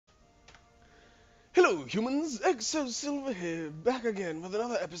Hello humans, ExoSilver here, back again with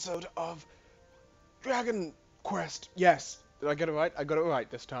another episode of Dragon Quest. Yes, did I get it right? I got it right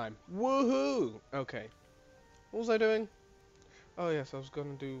this time. Woohoo! Okay, what was I doing? Oh yes, I was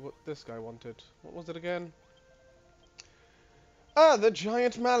gonna do what this guy wanted. What was it again? Ah, the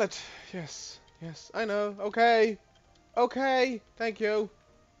giant mallet. Yes, yes, I know. Okay, okay, thank you.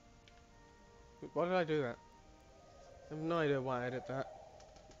 Why did I do that? I have no idea why I did that.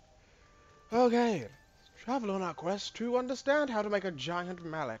 Okay, travel on our quest to understand how to make a giant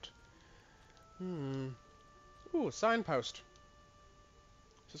mallet. Ooh, a signpost.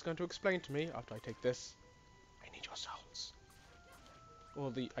 This is going to explain to me after I take this. I need your souls. Or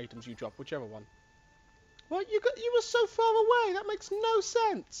the items you drop, whichever one. What? You were so far away! That makes no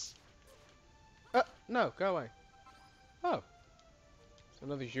sense! No, go away. Oh. Is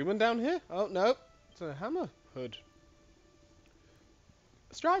another human down here? Oh, no. It's a hammer hood.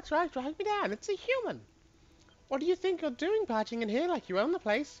 Strike, strike, strike me down. It's a human. What do you think you're doing barging in here like you own the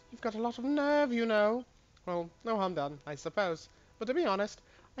place? You've got a lot of nerve, you know. Well, no harm done, I suppose. But to be honest,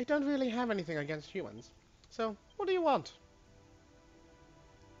 I don't really have anything against humans. So, what do you want?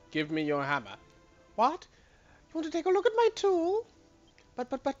 Give me your hammer. What? You want to take a look at my tool? But,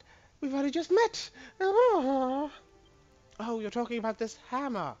 we've only just met. Oh, you're talking about this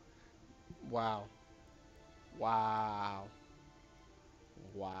hammer. Wow. Wow.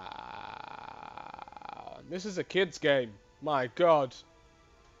 Wow. This is a kid's game. My god.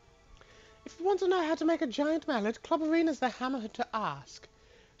 If you want to know how to make a giant mallet, Clobberina's the hammer to ask.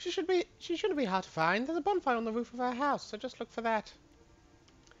 She shouldn't be hard to find. There's a bonfire on the roof of her house, so just look for that.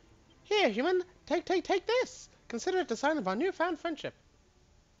 Here, human, take this. Consider it a sign of our newfound friendship.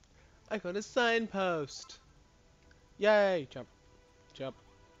 I got a signpost. Yay! Jump. Jump.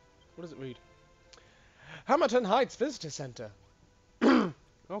 What does it read? Hammerton Heights Visitor Center.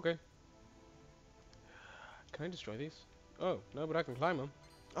 Okay. Can I destroy these? Oh, no, but I can climb them.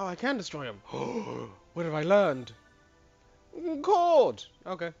 Oh, I can destroy them. What have I learned? Cord!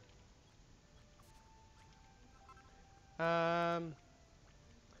 Okay. I'm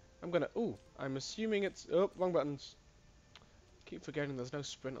gonna... Ooh, I'm assuming it's... Oh, wrong buttons. Keep forgetting there's no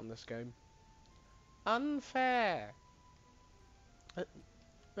sprint on this game. Unfair.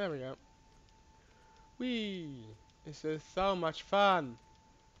 There we go. Whee! This is so much fun.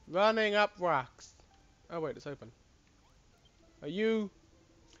 Running up rocks. Oh wait, it's open. Are you?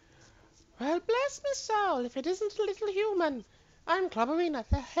 Well, bless me soul, if it isn't a little human. I'm Clobberina,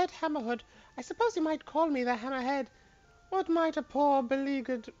 the head hammerhood. I suppose you might call me the hammerhead. What might a poor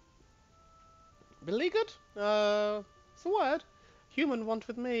beleaguered... Beleaguered? It's a word. Human want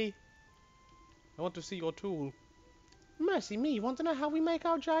with me. I want to see your tool. Mercy me, you want to know how we make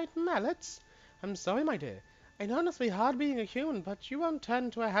our giant mallets? I'm sorry, my dear. I know it must be hard being a human, but you won't turn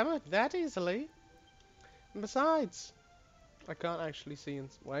into a hammer that easily. And besides, I can't actually see and...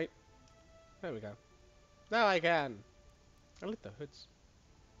 Wait. There we go. Now I can. I lit the hoods.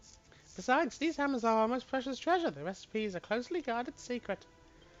 Besides, these hammers are our most precious treasure. The recipe is a closely guarded secret.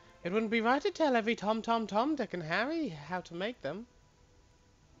 It wouldn't be right to tell every Tom, Dick and Harry how to make them.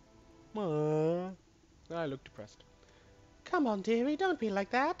 I look depressed. Come on, dearie, don't be like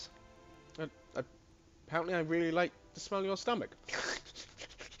that. Apparently I really like to smell your stomach.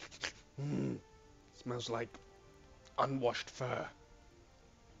 Smells like unwashed fur.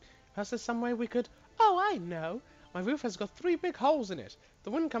 Perhaps there's some way we could... Oh, I know. My roof has got 3 big holes in it.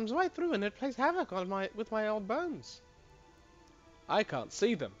 The wind comes right through and it plays havoc on with my old bones. I can't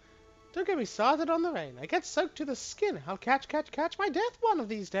see them. Don't get me started on the rain. I get soaked to the skin. I'll catch my death one of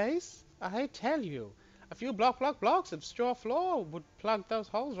these days. I tell you. A few blocks of straw floor would plug those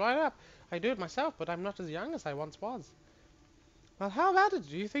holes right up. I do it myself, but I'm not as young as I once was. Well, how about it?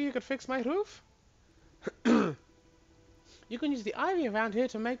 Do you think you could fix my roof? You can use the ivy around here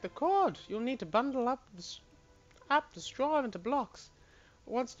to make the cord. You'll need to bundle up the straw into blocks.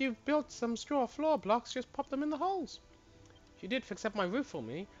 Once you've built some straw floor blocks, just pop them in the holes. If you did fix up my roof for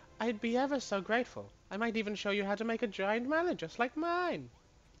me, I'd be ever so grateful. I might even show you how to make a giant mallet just like mine.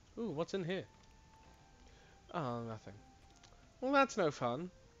 Ooh, what's in here? Oh, nothing. Well, that's no fun.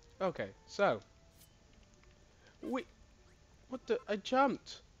 Okay, so. Wait. What the? I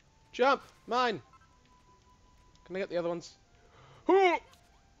jumped. Jump! Mine! Can I get the other ones? I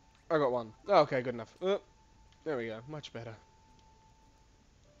got one. Okay, good enough. There we go. Much better.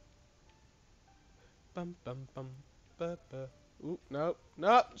 Bum bum bum ba ba. Ooh, no.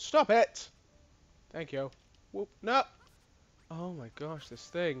 No! Stop it! Thank you. Whoop. No! Oh my gosh, this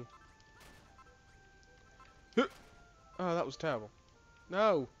thing. Oh, that was terrible.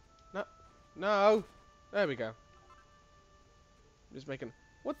 No! No! No! There we go. Just making...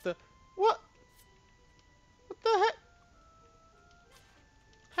 What the... What? The heck?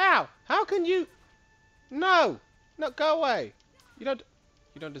 How? How can you? No! No, go away! You don't...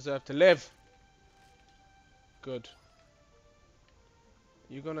 You don't deserve to live. Good.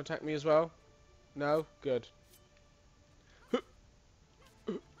 You gonna attack me as well? No? Good.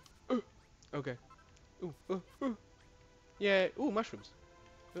 Okay. Ooh, ooh, ooh. Yeah. Ooh, mushrooms.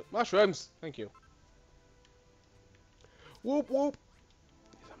 Mushrooms! Thank you. Whoop, whoop!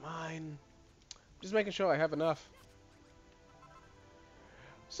 These are mine. Just making sure I have enough.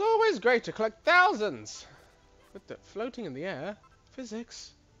 It's always great to collect thousands! What the? Floating in the air?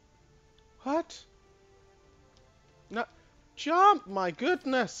 Physics? What? No. Jump! My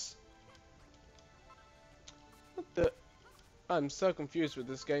goodness! What the? I'm so confused with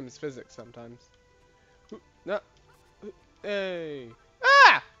this game's physics sometimes. No. Hey.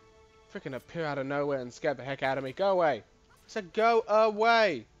 Ah! Freaking appear out of nowhere and scared the heck out of me. Go away. I said go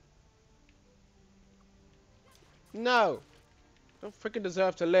away. No. Don't freaking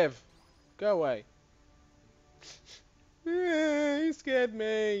deserve to live. Go away. He scared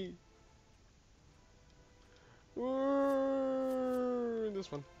me.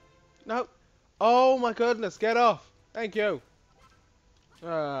 This one. No. Oh my goodness. Get off. Thank you.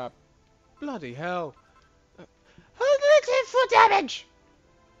 Bloody hell. Unlimited for damage.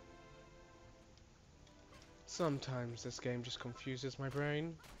 Sometimes this game just confuses my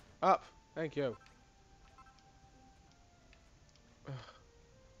brain. Up. Thank you. Ugh.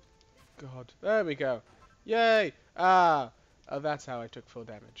 God. There we go. Yay. Ah. Oh, that's how I took full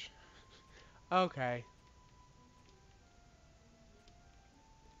damage. Okay.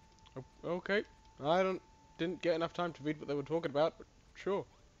 Okay. I didn't get enough time to read what they were talking about, but sure.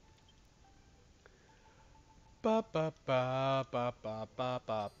 Ba ba ba ba ba ba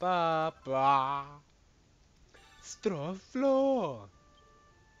ba ba ba. Straw floor.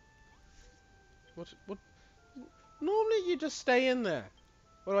 What? Normally you just stay in there.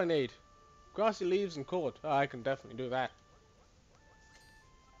 What do I need? Grassy leaves and cord. Oh, I can definitely do that.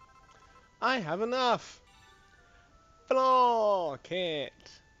 I have enough. Floor kit.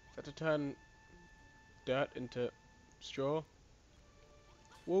 Is that to turn dirt into straw?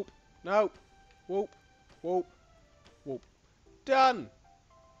 Whoop. No. Whoop. Whoop. Whoop. Done.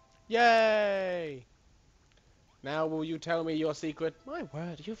 Yay. Now will you tell me your secret? My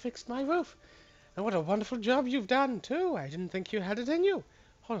word, you fixed my roof. And what a wonderful job you've done, too. I didn't think you had it in you.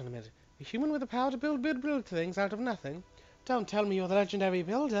 Hold on a minute. A human with the power to build things out of nothing? Don't tell me you're the legendary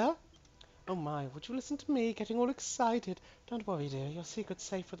builder. Oh my, would you listen to me, getting all excited? Don't worry, dear. Your secret's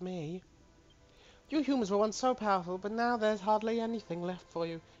safe with me. You humans were once so powerful, but now there's hardly anything left for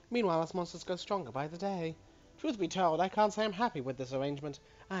you. Meanwhile, us monsters grow stronger by the day. Truth be told, I can't say I'm happy with this arrangement.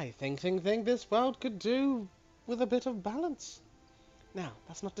 I think this world could do with a bit of balance. Now,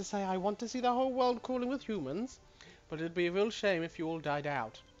 that's not to say I want to see the whole world crawling with humans, but it'd be a real shame if you all died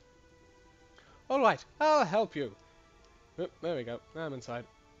out. Alright, I'll help you. Oh, there we go, I'm inside.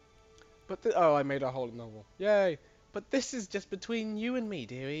 But oh, I made a hole in the wall. Yay! But this is just between you and me,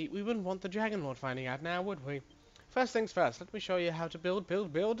 dearie. We wouldn't want the Dragon Lord finding out now, would we? First things first, let me show you how to build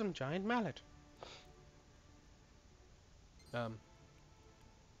a giant mallet. Is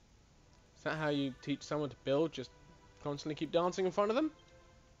that how you teach someone to build? Just constantly keep dancing in front of them?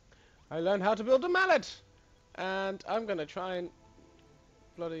 I learned how to build a mallet! And I'm gonna try and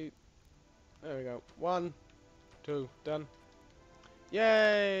bloody... There we go. 1, 2, done.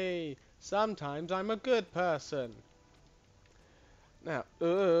 Yay! Sometimes I'm a good person. Now,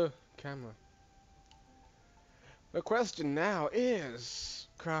 camera. The question now is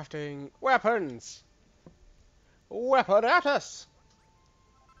crafting weapons. Weapon at us!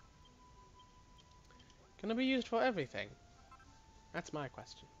 Can it be used for everything? That's my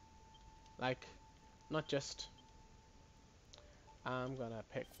question. Like, not just... I'm gonna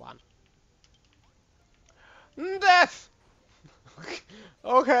pick one. Death!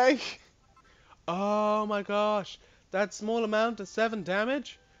 Okay. Oh my gosh. That small amount of 7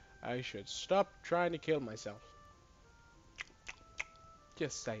 damage? I should stop trying to kill myself.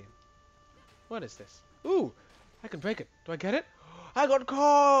 Just saying. What is this? Ooh! I can break it. Do I get it? I got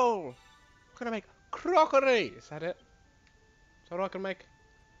coal! What can I make? Crockery! Is that it? Is that what I can make?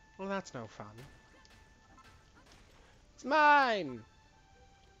 Well, that's no fun. It's mine!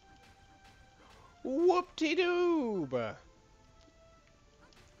 Whoop-de-doob!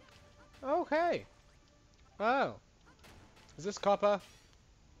 Okay. Oh. Is this copper?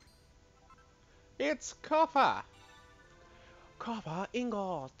 It's copper! Copper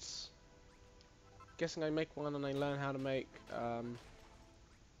ingots! Guessing I make one and I learn how to make,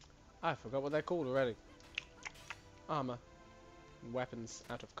 I forgot what they're called already. Armor. Weapons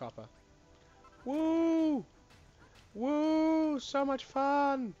out of copper. Woo! Woo! So much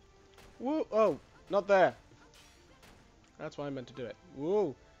fun! Woo! Oh, not there. That's why I meant to do it.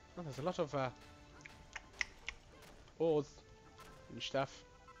 Woo! Oh, there's a lot of ores and stuff.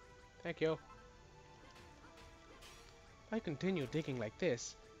 Thank you. If I continue digging like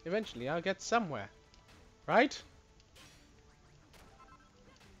this, eventually I'll get somewhere. Right?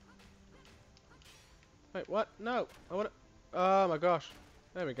 Wait, what? No. I wanna... Oh my gosh.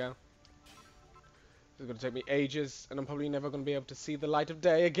 There we go. This is going to take me ages, and I'm probably never going to be able to see the light of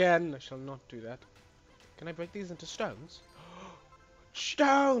day again. I shall not do that. Can I break these into stones?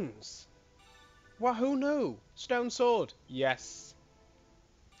 Stones! What? Who knew? Stone sword. Yes.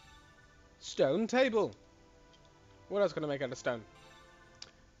 Stone table. What else can I make out of stone?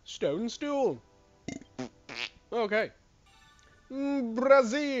 Stone stool. Okay.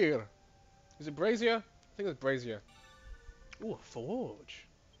 Brazier. Is it brazier? I think it's brazier. Ooh, a forge.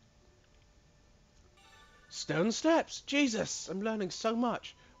 Stone steps. Jesus, I'm learning so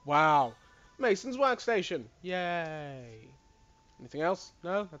much. Wow. Mason's workstation. Yay. Anything else?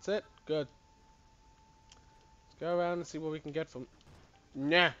 No? That's it? Good. Let's go around and see what we can get from...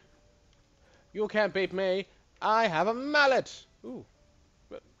 Nah. You can't beat me. I have a mallet. Ooh.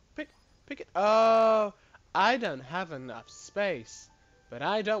 Pick it. Oh, I don't have enough space. But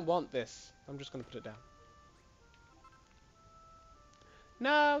I don't want this. I'm just going to put it down.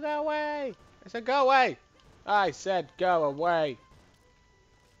 No, go away. I said go away. I said go away.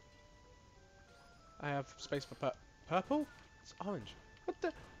 I have space for purple? It's orange. What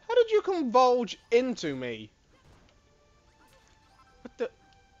the... How did you convulge into me? What the...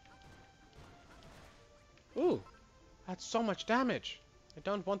 Ooh. That's so much damage. I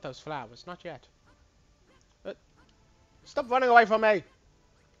don't want those flowers. Not yet. Stop running away from me!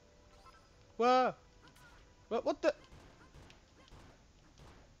 Whoa! What the...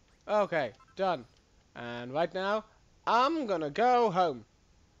 Okay, done. And right now, I'm gonna go home.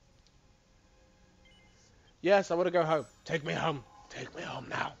 Yes, I want to go home. Take me home. Take me home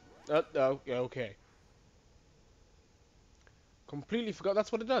now. No, okay. Completely forgot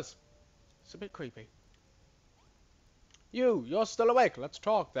that's what it does. It's a bit creepy. You're still awake. Let's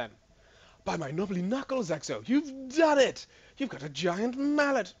talk then. By my knobbly knuckles, Exo, you've done it! You've got a giant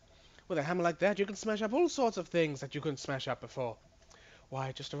mallet. With a hammer like that, you can smash up all sorts of things that you couldn't smash up before.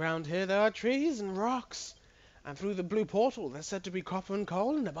 Why, just around here there are trees and rocks. And through the blue portal, there's said to be copper and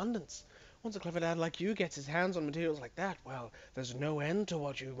coal in abundance. Once a clever lad like you gets his hands on materials like that, well, there's no end to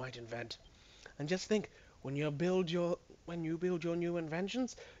what you might invent. And just think, when you build your new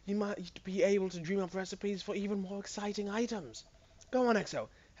inventions, you might be able to dream up recipes for even more exciting items. Go on, Exo.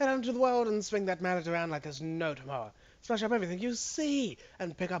 Head out into the world and swing that mallet around like there's no tomorrow. Smash up everything you see,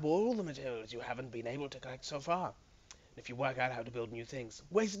 and pick up all the materials you haven't been able to collect so far. And if you work out how to build new things,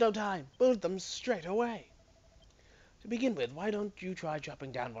 waste no time. Build them straight away. To begin with, why don't you try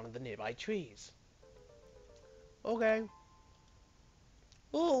chopping down one of the nearby trees? Okay.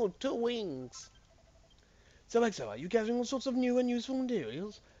 Oh, two wings. So, Exo, are you gathering all sorts of new and useful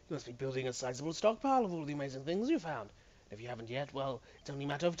materials? You must be building a sizable stockpile of all the amazing things you found. And if you haven't yet, well, it's only a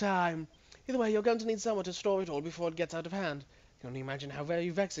matter of time. Either way, you're going to need somewhere to store it all before it gets out of hand. You can only imagine how very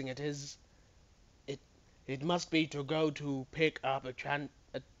vexing it is. It must be to go to pick up a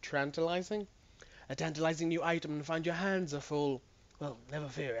tantalizing new item and find your hands are full. Well, never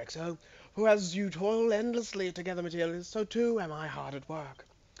fear, Exo, for as you toil endlessly to gather materials, so too am I hard at work.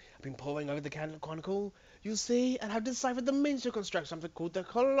 I've been poring over the Chronicle, you see, and have deciphered the means to construct something called the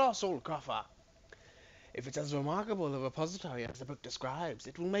Colossal Coffer. If it's as remarkable a repository as the book describes,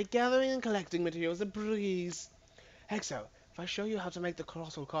 it will make gathering and collecting materials a breeze. Exo, if I show you how to make the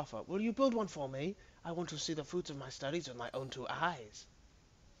Colossal Coffer, will you build one for me? I want to see the fruits of my studies with my own two eyes.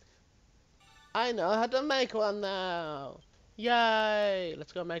 I know how to make one now! Yay!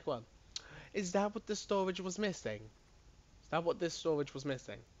 Let's go make one. Is that what the storage was missing? Is that what this storage was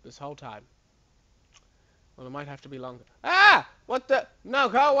missing this whole time? Well, it might have to be longer. Ah! What the? No,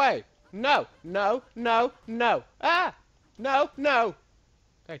 go away! No! No! No! No! Ah! No! No!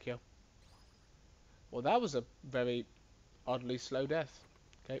 Thank you. Well, that was a very oddly slow death.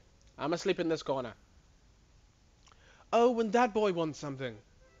 Okay. I'm asleep in this corner. Oh, and that boy wants something.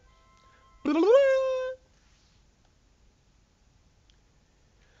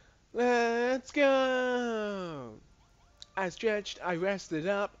 Let's go! I stretched, I rested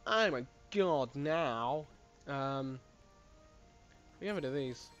up, I'm a god now. We have rid of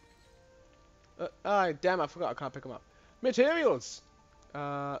these. Oh, damn, I forgot I can't pick them up. Materials!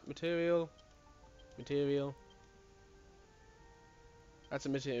 Material. Material. That's a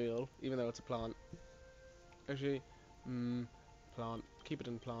material, even though it's a plant. Actually, plant. Keep it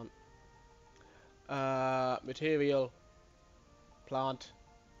in plant. Material. Plant.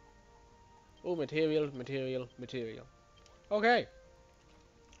 Oh, material, material, material. Okay.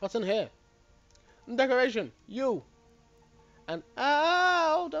 What's in here? Decoration. You. And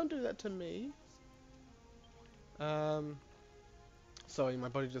ow! Don't do that to me. Um. Sorry, my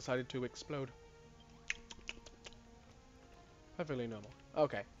body decided to explode. Perfectly normal.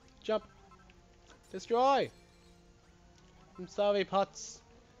 Okay. Jump. Destroy. I'm sorry, Pots,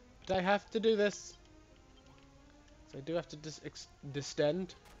 but I have to do this. So I do have to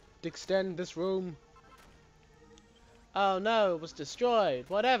distend this room. Oh no, it was destroyed.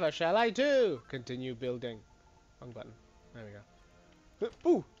 Whatever shall I do? Continue building. Wrong button. There we go.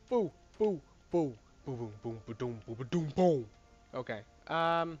 Boo, boo, boo, boo, boo, boom, boom, boom, boom, boom, boom. Okay.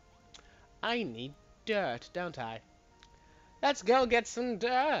 I need dirt, don't I? Let's go get some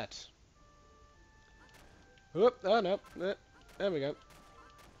dirt. Whoop, oh no. There we go.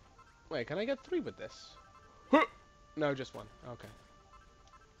 Wait, can I get 3 with this? No, just 1. Okay.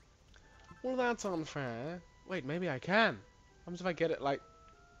 Well, that's unfair. Wait, maybe I can. What happens if I get it, like,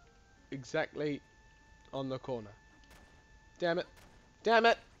 exactly on the corner? Damn it. Damn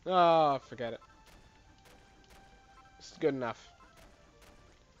it! Oh, forget it. It's good enough.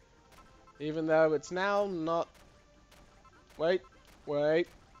 Even though it's now not... Wait. Wait.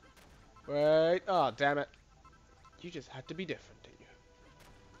 Wait. Oh, damn it. You just had to be different, didn't you?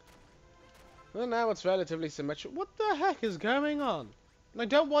 Well, now it's relatively symmetrical. What the heck is going on? I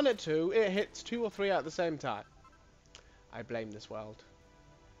don't want it to. It hits 2 or 3 at the same time. I blame this world.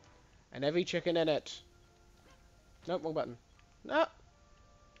 And every chicken in it. Nope, wrong button. No.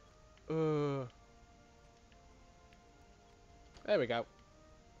 There we go.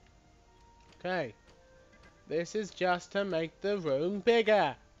 Okay. This is just to make the room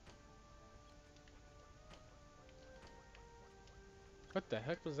bigger. What the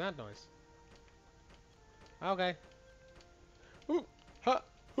heck was that noise? Okay. Hoo, ha,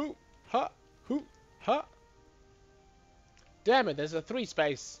 hoo, ha, hoo, ha. Damn it, there's a 3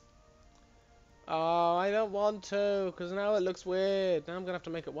 space. Oh, I don't want to, because now it looks weird. Now I'm going to have to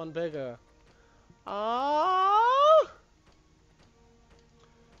make it 1 bigger. Oh!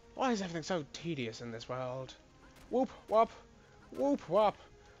 Why is everything so tedious in this world? Whoop, whop, whoop, whop,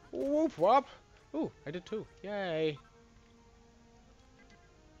 whoop, whop. Ooh, I did 2. Yay.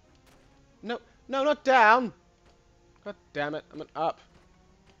 No, no, not down. God damn it, I'm an up.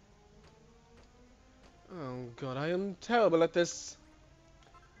 Oh god, I am terrible at this.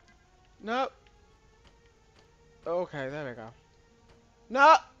 No. Okay, there we go.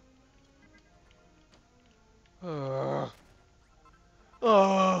 No! Ugh.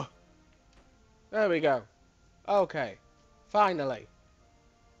 Oh. There we go. Okay. Finally.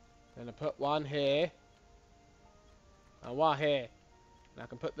 Gonna put 1 here. And 1 here. And I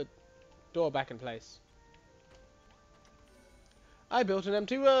can put the door back in place. I built an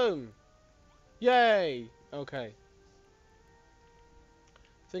empty room! Yay! Okay.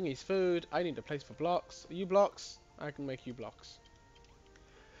 Thingy's food. I need a place for blocks. Are you blocks? I can make you blocks.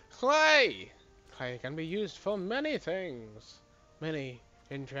 Clay! Clay can be used for many things. Many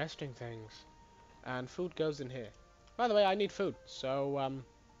interesting things. And food goes in here. By the way, I need food. So,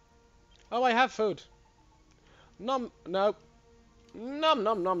 oh, I have food. No. Nom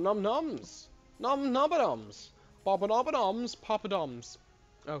nom nom nom noms. Nom nomadoms. Bobodobodoms. Popadoms.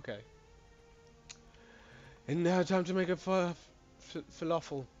 Okay. And now time to make a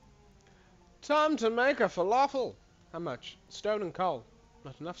falafel. Time to make a falafel. How much? Stone and coal.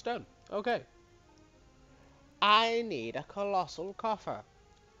 Not enough stone. Okay. I need a colossal coffer.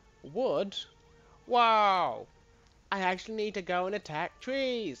 Wood? Wow. I actually need to go and attack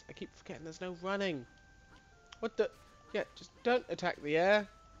trees. I keep forgetting there's no running. What the? Yeah, just don't attack the air.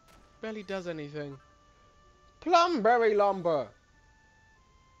 Barely does anything. Plumberry lumber.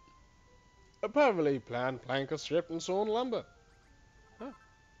 Apparently plant, plank, strip, and sawn lumber. Huh.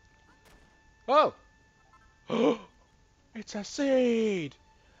 Oh! It's a seed!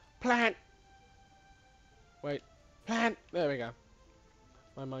 Plant! Wait. Plant! There we go.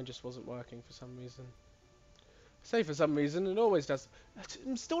 My mind just wasn't working for some reason. I say for some reason, it always does.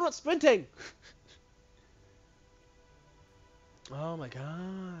 I'm still not sprinting! Oh my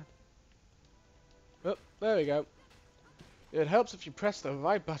god. Oh, there we go. It helps if you press the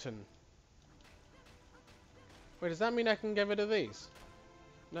right button. Wait, does that mean I can get rid of these?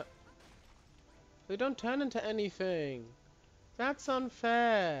 No. They don't turn into anything. That's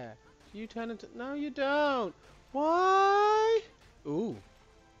unfair. You turn into... No, you don't. Why? Ooh.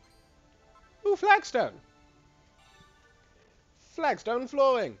 Ooh, flagstone. Flagstone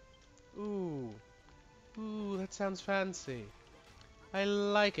flooring. Ooh. Ooh, that sounds fancy. I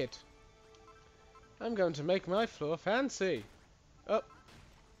like it. I'm going to make my floor fancy. Oh,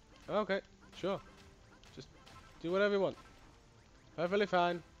 okay, sure. Just do whatever you want. Perfectly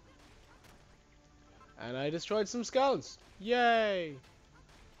fine. And I destroyed some skulls. Yay!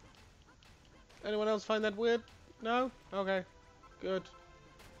 Anyone else find that weird? No? Okay. Good.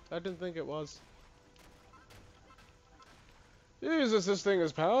 I didn't think it was. Jesus, this thing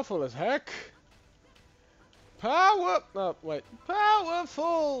is powerful as heck. Power! Oh, wait.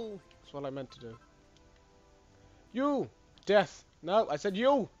 Powerful! That's what I meant to do. You! Death! No, I said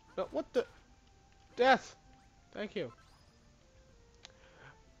you! No, what the? Death! Thank you.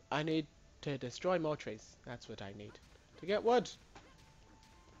 I need to destroy more trees. That's what I need. To get wood.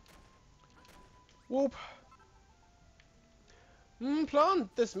 Whoop.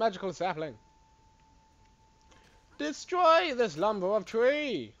 Plant this magical sapling. Destroy this lumber of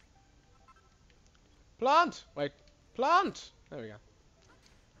tree. Plant! Wait. Plant! There we go.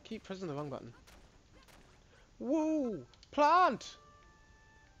 Keep pressing the wrong button. Woo! Plant!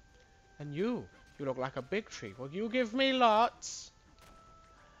 And you look like a big tree. Will you give me lots?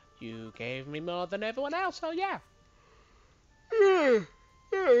 You gave me more than everyone else, so yeah.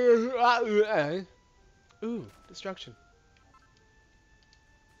 Ooh, destruction.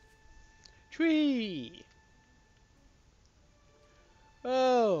 Tree!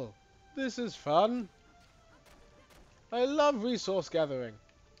 Oh, this is fun. I love resource gathering.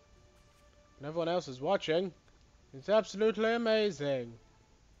 And everyone else is watching. It's absolutely amazing.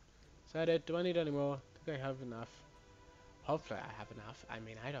 Is that it? Do I need any more? I think I have enough. Hopefully I have enough. I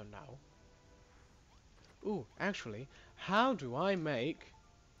mean, I don't know. Ooh, actually, how do I make...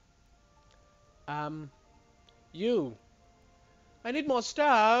 you? I need more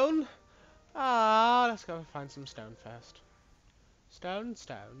stone! Ah, let's go find some stone first. Stone,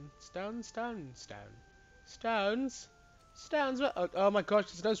 stone, stone, stone, stone. Stones? Stones? Oh my gosh,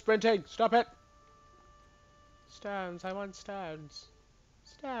 there's no sprinting! Stop it! Stones, I want stones.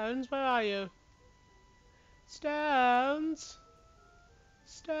 Stones, where are you? Stones!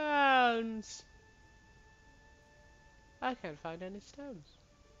 Stones! I can't find any stones.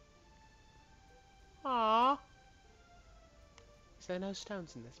 Ah. Is there no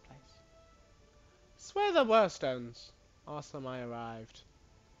stones in this place? Swear there were stones. Last time I arrived.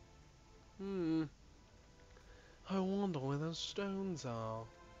 I wonder where those stones are.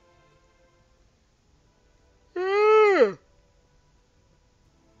 Yeah!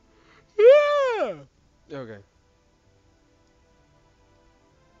 Yeah! Okay.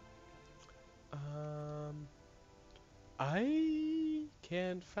 I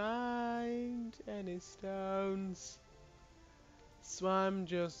can't find any stones. So I'm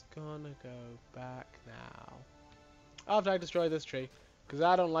just gonna go back now. After I destroy this tree. Because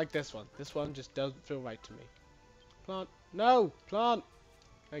I don't like this one. This one just doesn't feel right to me. Plant. No! Plant!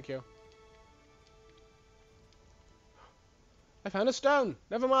 Thank you. I found a stone!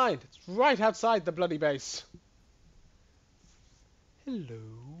 Never mind! It's right outside the bloody base.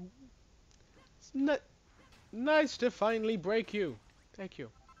 Hello. It's nice to finally break you. Thank you.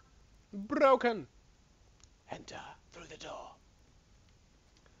 Broken! Enter through the door.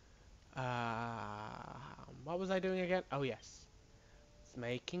 What was I doing again? Oh, yes. It's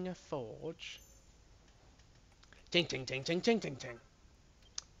making a forge. Ting, ting, ting, ting, ting, ting, ting.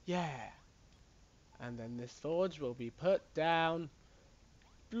 Yeah. And then this forge will be put down.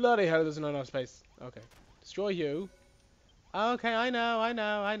 Bloody hell, there's not enough space. Okay. Destroy you. Okay, I know.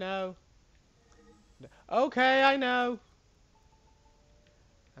 Okay, I know.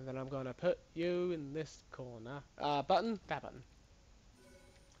 And then I'm gonna put you in this corner. Button? That button.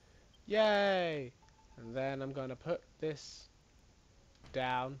 Yay! And then I'm gonna put this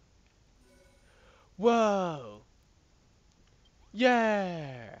down. Whoa!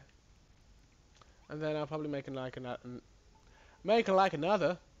 Yeah! And then I'll probably make another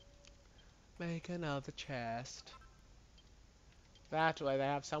chest. That way they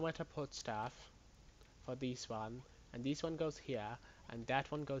have somewhere to put stuff for this one. And this one goes here. And that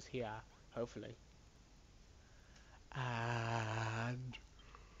one goes here. Hopefully. And...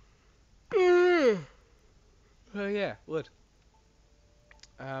 oh yeah, wood.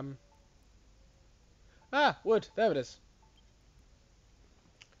 Wood. There it is.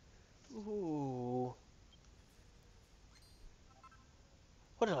 Ooh.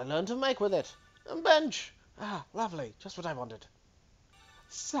 What did I learn to make with it? A bench! Ah, lovely. Just what I wanted.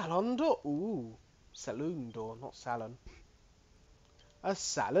 Salon door. Ooh. Saloon door, not salon. A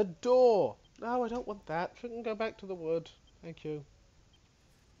salad door. No, I don't want that. We can go back to the wood. Thank you.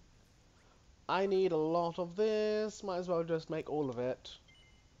 I need a lot of this. Might as well just make all of it.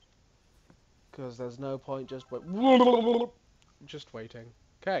 Because there's no point just waiting.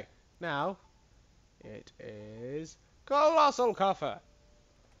 Okay, now It is Colossal Coffer.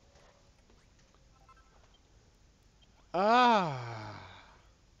 Ah.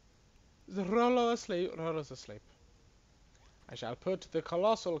 Is Rollo asleep? Rollo's asleep. I shall put the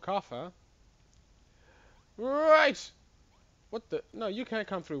Colossal Coffer right. What the? No, you can't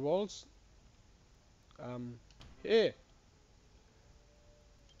come through walls. Here.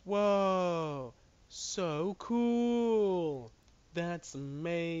 Whoa. So cool. That's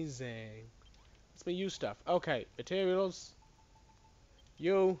amazing. Let's me use stuff. Okay, materials.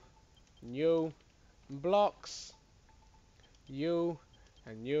 You. You. Blocks. You.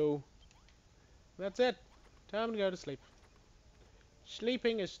 And you. That's it. Time to go to sleep.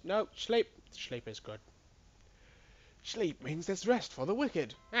 Sleeping is... No, sleep. Sleep is good. Sleep means there's rest for the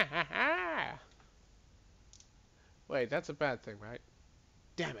wicked. Ha ha ha. Wait, that's a bad thing, right?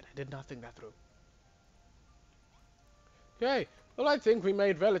 Damn it, I did not think that through. Okay, well I think we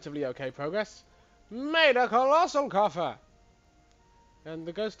made relatively okay progress. Made a colossal coffer! And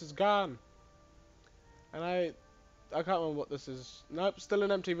the ghost is gone. And I can't remember what this is. Nope, still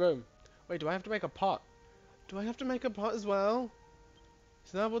an empty room. Wait, do I have to make a pot? Do I have to make a pot as well?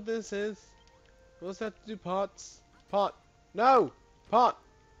 Is that what this is? What's that to do pots? Pot. No! Pot!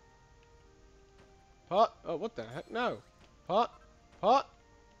 Pot? Oh, what the heck? No. Pot? Pot?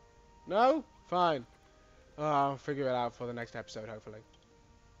 No? Fine. I'll figure it out for the next episode, hopefully.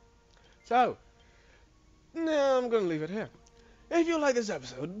 So, now I'm going to leave it here. If you like this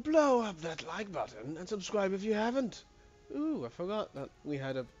episode, blow up that like button and subscribe if you haven't. Ooh, I forgot that we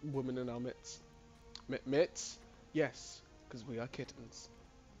had a woman in our midst. Mitts? Yes, because we are kittens.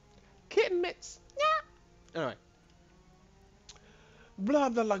 Kitten mitts! Yeah! Anyway. Blow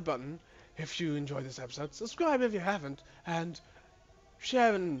up that like button if you enjoyed this episode. Subscribe if you haven't. And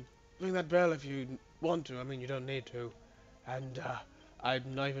share and ring that bell if you want to. I mean, you don't need to. And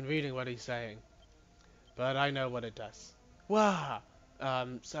I'm not even reading what he's saying. But I know what it does. Wow.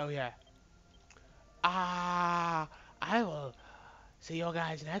 So yeah. I will see you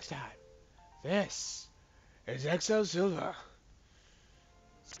guys next time. This is Exo Silver.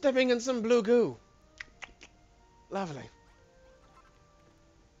 Stepping in some blue goo. Lovely.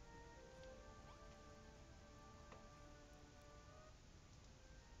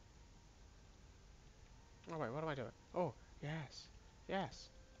 Oh wait, what am I doing? Oh, yes. Yes.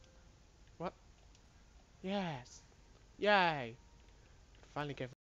 What? Yes. Yay. Finally gave